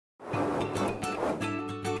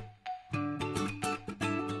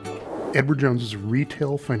Edward Jones is a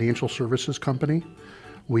retail financial services company.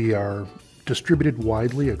 We are distributed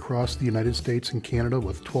widely across the United States and Canada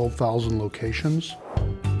with 12,000 locations.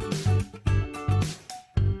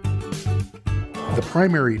 The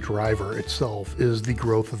primary driver itself is the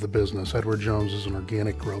growth of the business. Edward Jones is an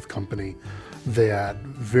organic growth company that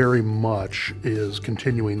very much is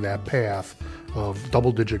continuing that path of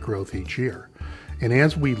double-digit growth each year. And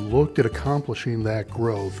as we looked at accomplishing that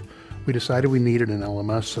growth, we decided we needed an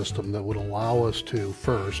LMS system that would allow us to,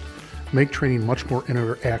 first, make training much more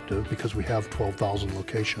interactive because we have 12,000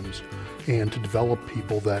 locations, and to develop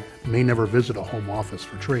people that may never visit a home office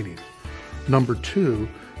for training. Number two,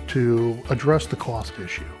 to address the cost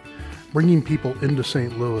issue. Bringing people into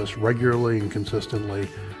St. Louis regularly and consistently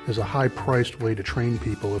is a high-priced way to train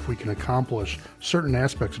people if we can accomplish certain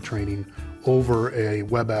aspects of training over a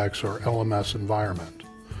WebEx or LMS environment.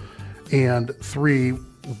 And three,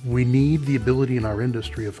 we need the ability in our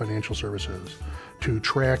industry of financial services to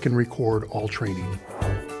track and record all training.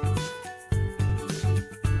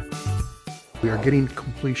 We are getting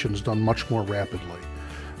completions done much more rapidly.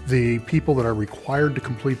 The people that are required to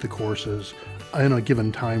complete the courses in a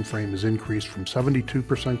given time frame is increased from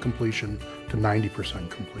 72% completion to 90%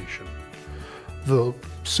 completion. The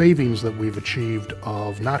savings that we've achieved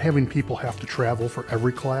of not having people have to travel for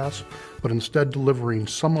every class, but instead delivering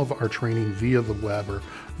some of our training via the web or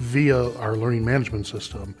via our learning management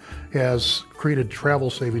system has created travel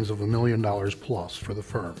savings of $1 million plus for the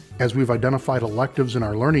firm. As we've identified electives in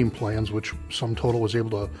our learning plans, which SumTotal was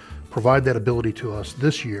able to provide that ability to us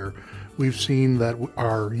this year, we've seen that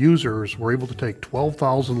our users were able to take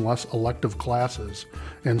 12,000 less elective classes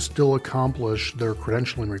and still accomplish their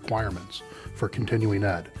credentialing requirements for continuing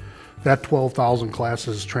ed. That 12,000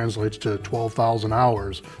 classes translates to 12,000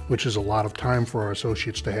 hours, which is a lot of time for our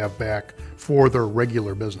associates to have back for their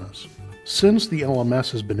regular business. Since the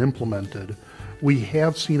LMS has been implemented, we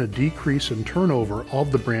have seen a decrease in turnover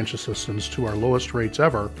of the branch assistants to our lowest rates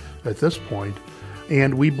ever at this point.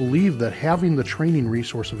 And we believe that having the training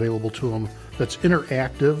resource available to them that's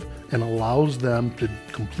interactive and allows them to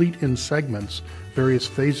complete in segments various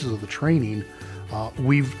phases of the training,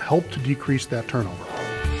 we've helped to decrease that turnover.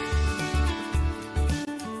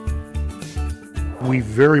 We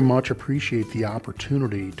very much appreciate the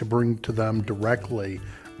opportunity to bring to them directly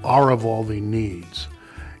our evolving needs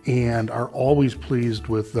and are always pleased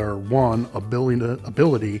with their, one,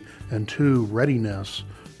 ability, and two, readiness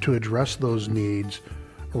to address those needs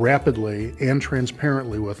rapidly and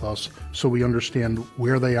transparently with us so we understand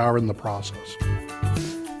where they are in the process.